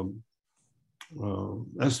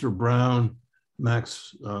Esther Brown,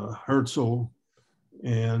 Max Herzl,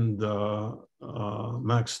 and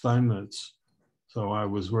Max Steinmetz. So I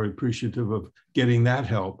was very appreciative of getting that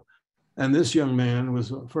help. And this young man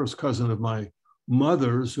was a first cousin of my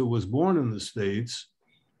mother's, who was born in the States,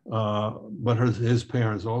 but his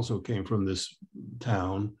parents also came from this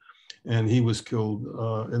town. And he was killed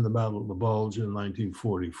in the Battle of the Bulge in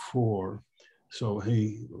 1944. So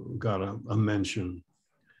he got a mention.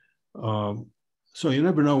 So you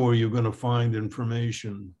never know where you're going to find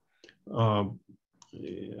information.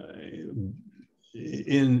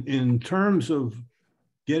 In terms of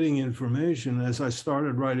getting information, as I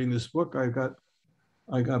started writing this book, I got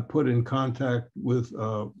put in contact with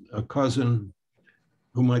a cousin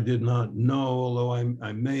whom I did not know, although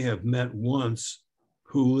I may have met once,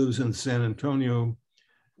 who lives in San Antonio.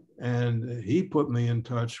 And he put me in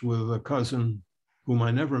touch with a cousin whom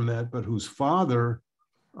I never met, but whose father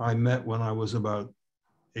I met when I was about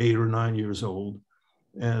 8 or 9 years old.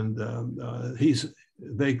 And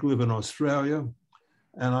they live in Australia.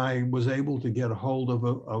 And I was able to get a hold of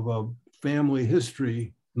a family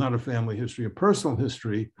history, not a family history, a personal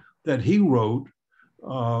history that he wrote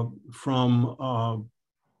from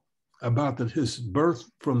about his birth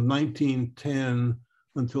from 1910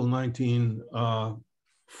 until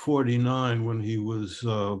 1949, when he was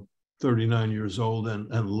 39 years old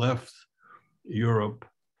and left Europe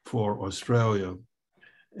for Australia.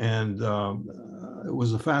 And it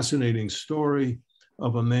was a fascinating story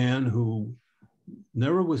of a man who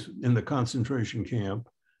never was in the concentration camp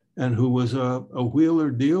and who was a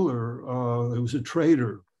wheeler dealer. He was a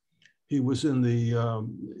trader. He was in the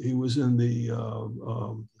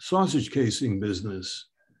sausage casing business,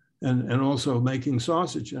 and also making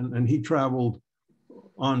sausage. And he traveled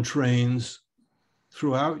on trains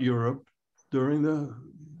throughout Europe during the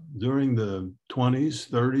 20s,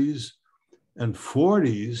 30s, and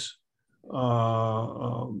 40s. I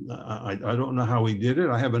don't know how he did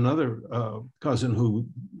it. I have another cousin who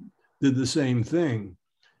did the same thing.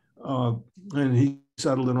 And he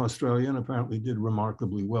settled in Australia and apparently did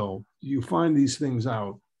remarkably well. You find these things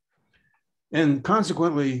out. And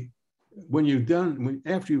consequently, when you've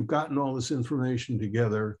after you've gotten all this information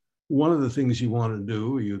together, one of the things you want to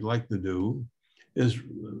do, or you'd like to do, is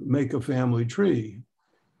make a family tree.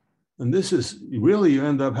 And this is really, you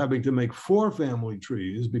end up having to make 4 family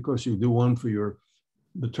trees, because you do one for your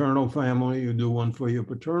maternal family, you do one for your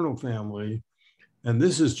paternal family. And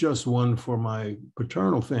this is just one for my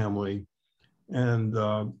paternal family. And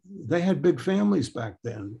they had big families back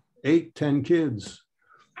then, 8, 10 kids.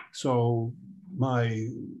 So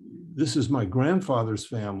this is my grandfather's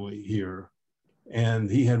family here. And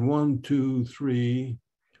he had 1, 2, 3,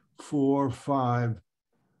 4, 5.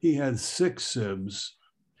 He had 6 sibs.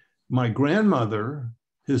 My grandmother,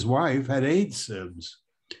 his wife, had 8 sibs.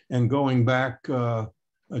 And going back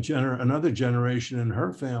another generation in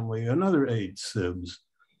her family, another 8 sibs.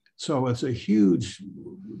 So it's a huge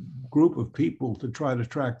group of people to try to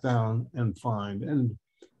track down and find.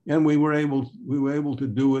 And we were able to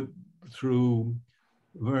do it through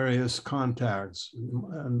various contacts.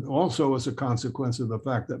 And also as a consequence of the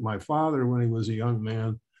fact that my father, when he was a young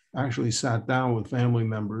man, actually sat down with family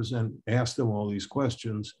members and asked them all these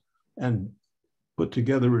questions and put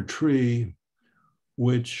together a tree,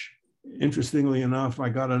 which, interestingly enough, I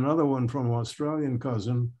got another one from an Australian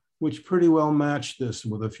cousin, which pretty well matched this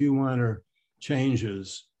with a few minor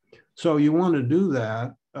changes. So you want to do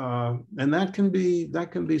that, and that can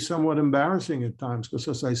be somewhat embarrassing at times, because,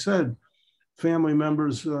 as I said, family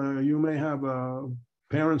members, you may have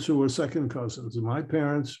parents who were second cousins. My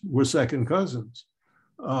parents were second cousins,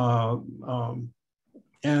 and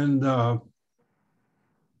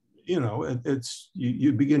you know,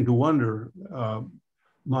 you begin to wonder.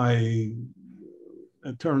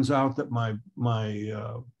 It turns out that my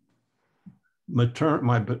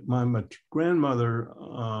grandmother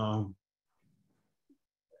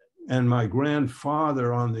and my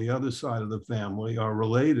grandfather on the other side of the family are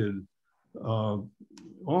related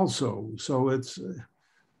also. So it's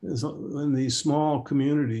in these small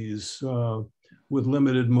communities with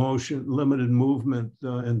limited movement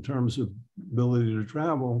in terms of ability to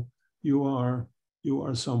travel, you are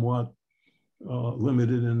somewhat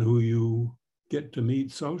limited in who you get to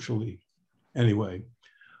meet socially. Anyway,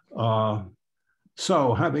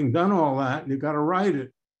 so having done all that, you got to write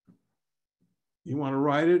it. You want to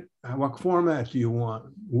write it? What format do you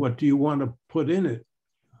want? What do you want to put in it?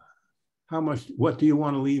 What do you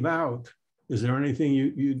want to leave out? Is there anything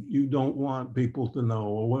you don't want people to know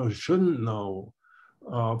or shouldn't know?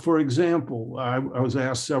 For example, I was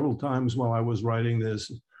asked several times while I was writing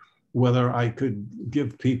this whether I could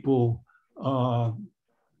give people a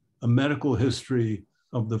medical history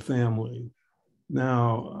of the family.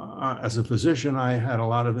 Now, as a physician, I had a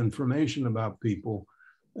lot of information about people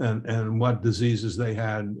and what diseases they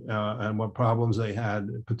had and what problems they had,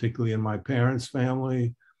 particularly in my parents'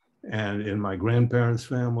 family and in my grandparents'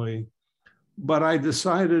 family. But I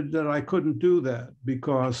decided that I couldn't do that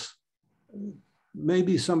because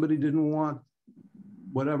maybe somebody didn't want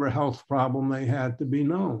whatever health problem they had to be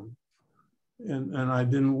known. And I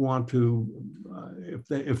didn't want to,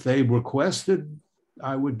 if they requested,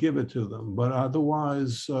 I would give it to them. But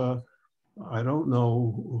otherwise, I don't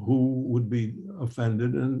know who would be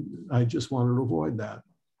offended, and I just wanted to avoid that.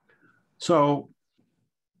 So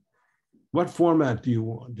what format do you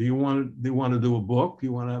want? Do you want to do a book? Do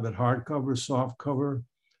you want to have it hardcover, soft cover? Do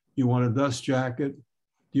you want a dust jacket?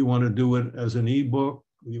 Do you want to do it as an ebook?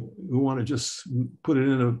 You want to just put it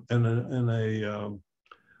in a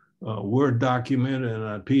Word document and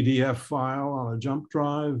a PDF file on a jump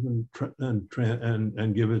drive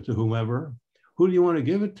and give it to whomever? Who do you want to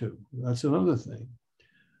give it to? That's another thing.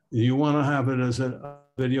 You want to have it as a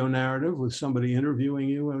video narrative with somebody interviewing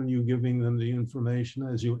you and you giving them the information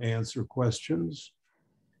as you answer questions?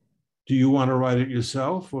 Do you want to write it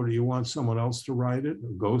yourself, or do you want someone else to write it,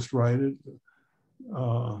 or ghost write it?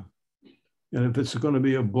 And if it's going to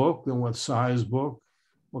be a book, then what size book?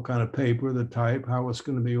 What kind of paper, the type, how it's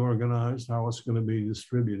going to be organized, how it's going to be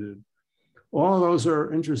distributed. All of those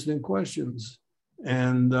are interesting questions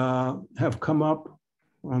and have come up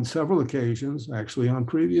on several occasions, actually on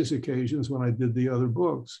previous occasions when I did the other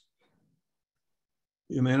books.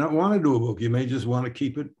 You may not want to do a book. You may just want to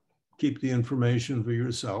keep the information for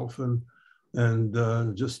yourself and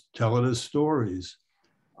just tell it as stories.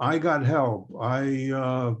 I got help.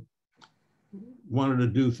 I wanted to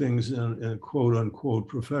do things in a quote unquote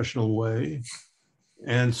professional way.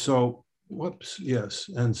 And so,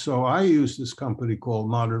 And so I used this company called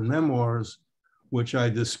Modern Memoirs, which I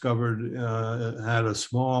discovered had a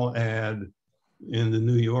small ad in the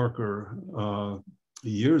New Yorker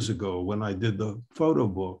years ago when I did the photo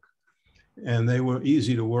book. And they were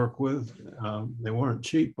easy to work with. They weren't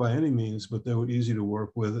cheap by any means, but they were easy to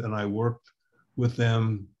work with. And I worked with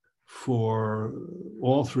them for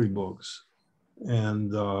all 3 books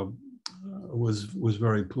and was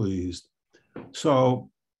very pleased. So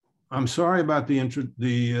I'm sorry about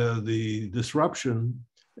the disruption.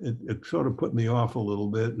 It sort of put me off a little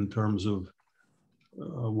bit in terms of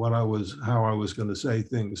how I was going to say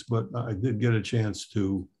things, but I did get a chance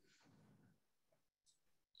to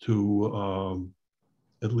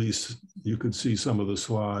at least you could see some of the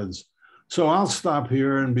slides. So I'll stop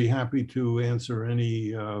here and be happy to answer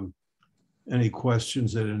any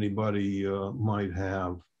questions that anybody might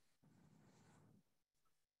have.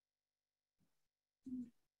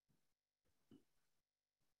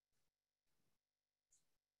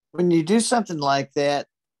 When you do something like that,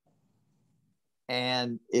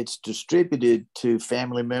 and it's distributed to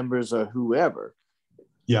family members or whoever.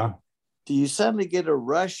 Yeah. Do you suddenly get a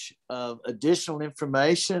rush of additional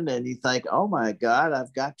information and you think, oh my God,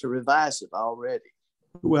 I've got to revise it already?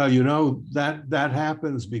 Well, you know, that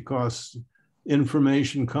happens because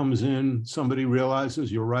information comes in, somebody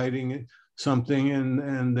realizes you're writing something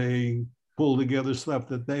and they pull together stuff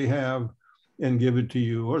that they have and give it to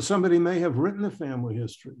you. Or somebody may have written a family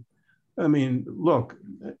history. I mean, look,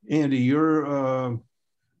 Andy, you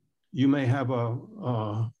may have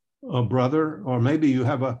a brother, or maybe you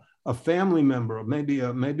have a family member,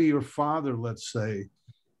 maybe your father, let's say,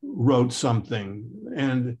 wrote something.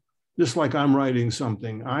 And just like I'm writing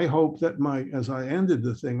something, I hope that as I ended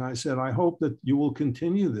the thing, I said, I hope that you will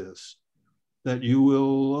continue this, that you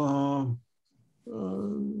will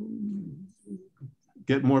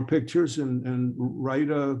get more pictures and write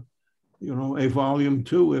a volume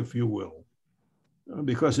 2, if you will,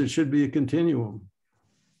 because it should be a continuum.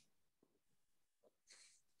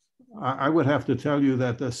 I would have to tell you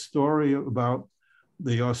that the story about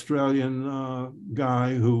the Australian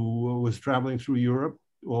guy who was traveling through Europe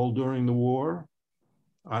all during the war,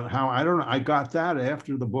 how, I don't know, I got that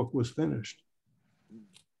after the book was finished.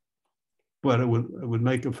 But it would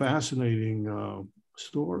make a fascinating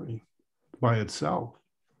story by itself.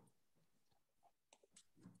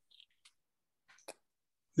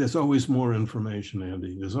 There's always more information,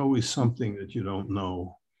 Andy. There's always something that you don't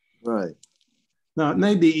know. Right. Now, it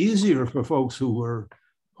may be easier for folks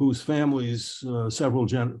whose families for several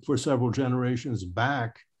generations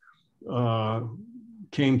back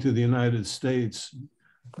came to the United States,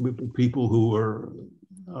 with people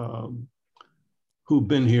who've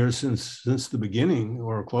been here since the beginning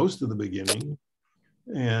or close to the beginning,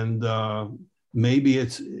 and maybe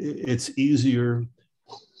it's easier.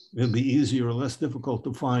 It'll be easier or less difficult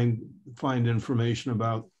to find information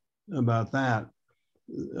about that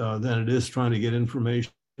than it is trying to get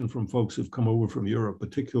information from folks who've come over from Europe,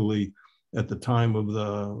 particularly at the time of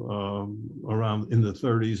around in the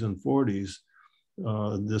 30s and 40s,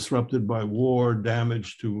 disrupted by war,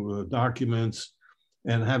 damage to documents,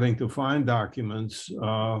 and having to find documents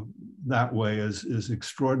that way is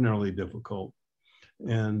extraordinarily difficult.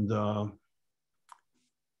 And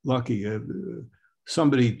lucky,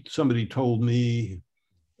 somebody told me,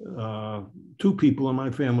 2 people in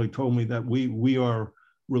my family told me that we are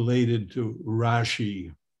related to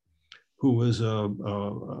Rashi, who was a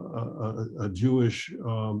Jewish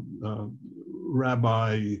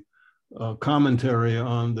rabbi, commentary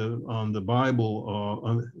on the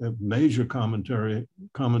Bible, a major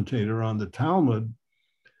commentator on the Talmud,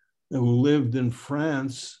 who lived in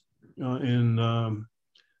France in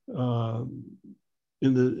the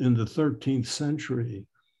 13th century.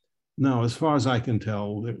 Now, as far as I can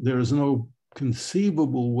tell, there is no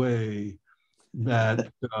conceivable way that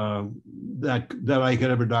I could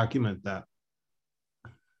ever document that.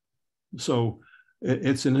 So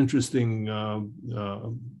it's an interesting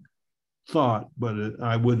thought, but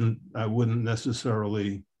I wouldn't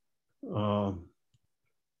necessarily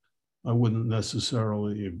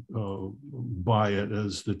buy it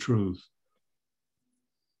as the truth.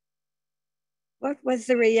 What was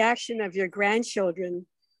the reaction of your grandchildren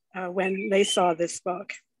when they saw this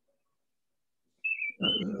book?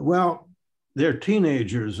 Well, they're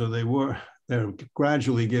teenagers, or they're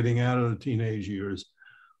gradually getting out of the teenage years.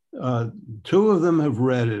 2 of them have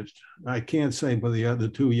read it. I can't say, but the other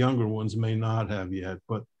 2 younger ones may not have yet,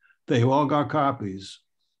 but they all got copies.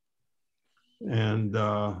 And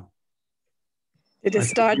did it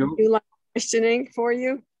start new line of questioning for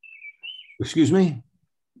you? Excuse me?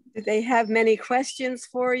 Did they have many questions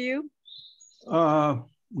for you?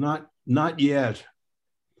 Not yet.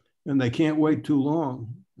 And they can't wait too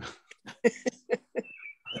long.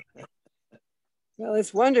 Well,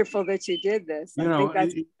 it's wonderful that you did this. I think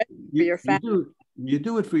that's for your family. You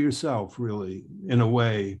do it for yourself, really, in a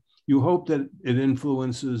way. You hope that it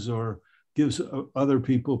influences or gives other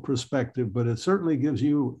people perspective, but it certainly gives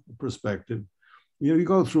you perspective. You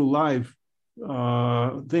go through life,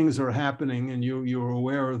 things are happening and you're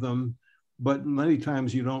aware of them, but many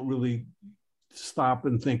times you don't really stop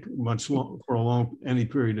and think for any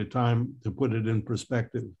period of time to put it in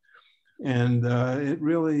perspective. And it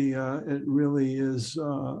really is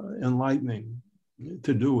enlightening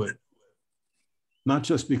to do it. Not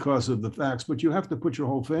just because of the facts, but you have to put your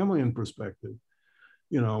whole family in perspective.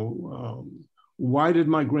 Why did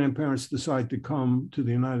my grandparents decide to come to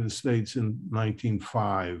the United States in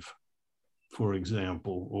 1905, for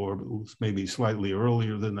example, or maybe slightly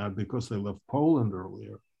earlier than that because they left Poland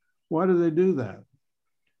earlier? Why did they do that?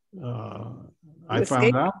 I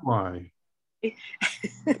found out why.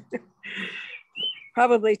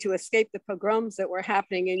 probably to escape the pogroms that were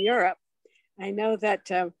happening in Europe. I know that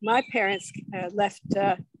my parents left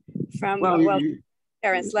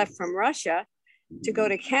parents left from Russia to go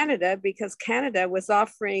to Canada because Canada was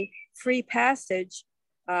offering free passage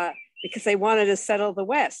because they wanted to settle the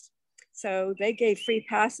West. So they gave free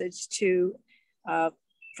passage to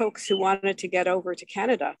folks who wanted to get over to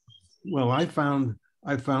Canada. Well, I found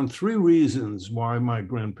three reasons why my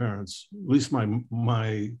grandparents, at least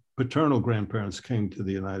my paternal grandparents, came to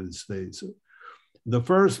the United States. The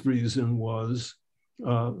first reason was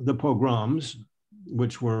the pogroms,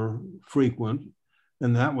 which were frequent,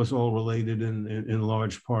 and that was all related in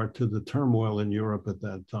large part to the turmoil in Europe at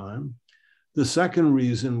that time. The second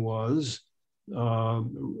reason was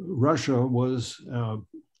Russia was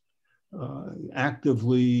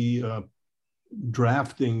actively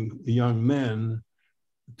drafting young men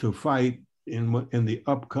to fight in the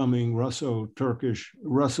upcoming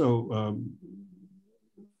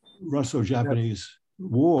Russo-Japanese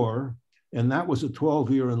war, and that was a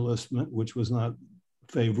 12-year enlistment, which was not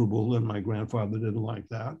favorable, and my grandfather didn't like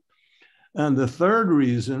that. And the third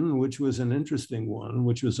reason, which was an interesting one,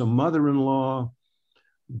 which was a mother-in-law,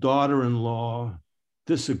 daughter-in-law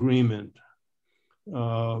disagreement.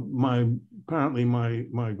 Apparently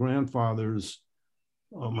my grandfather's,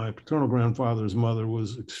 my paternal grandfather's mother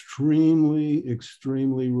was extremely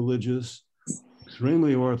religious,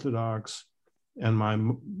 extremely Orthodox, and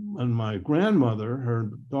my grandmother,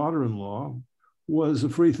 her daughter-in-law, was a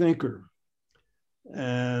free thinker,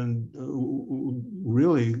 and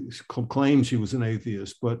really claimed she was an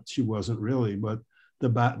atheist, but she wasn't really. But the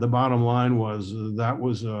bottom line was that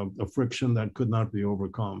was a friction that could not be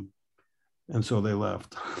overcome, and so they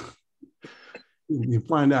left. You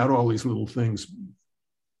find out all these little things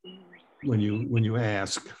when you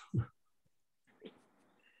ask.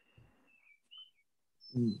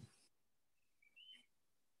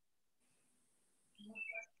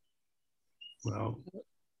 Well,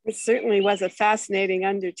 it certainly was a fascinating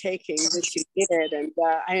undertaking that you did, and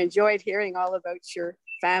I enjoyed hearing all about your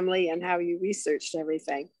family and how you researched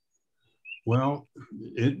everything. Well,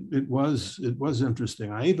 it was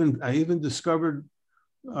interesting. I even discovered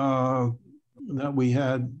that we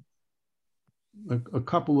had a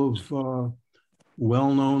couple of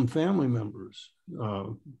well-known family members.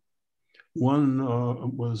 One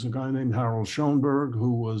was a guy named Harold Schoenberg,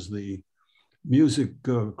 who was the music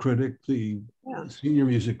critic, the senior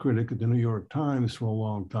music critic at the New York Times for a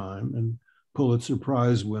long time, and Pulitzer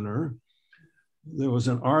Prize winner. There was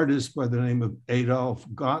an artist by the name of Adolf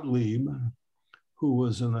Gottlieb, who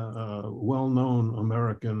was a well-known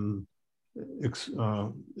American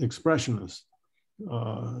expressionist,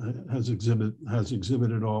 has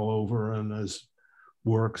exhibited all over, and has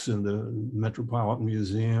works in the Metropolitan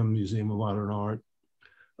Museum, Museum of Modern Art.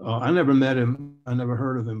 I never met him, I never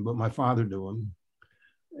heard of him, but my father knew him.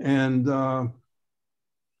 And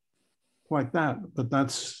like that, but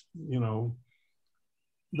that's,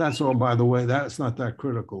 that's all, by the way. That's not that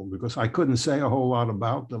critical, because I couldn't say a whole lot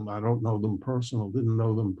about them. I don't know them didn't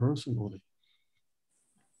know them personally.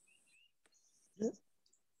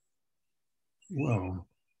 Well.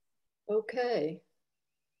 Okay.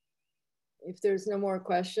 If there's no more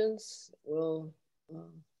questions, we'll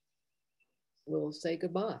say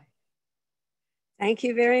goodbye. Thank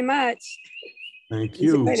you very much. Thank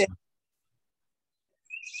you.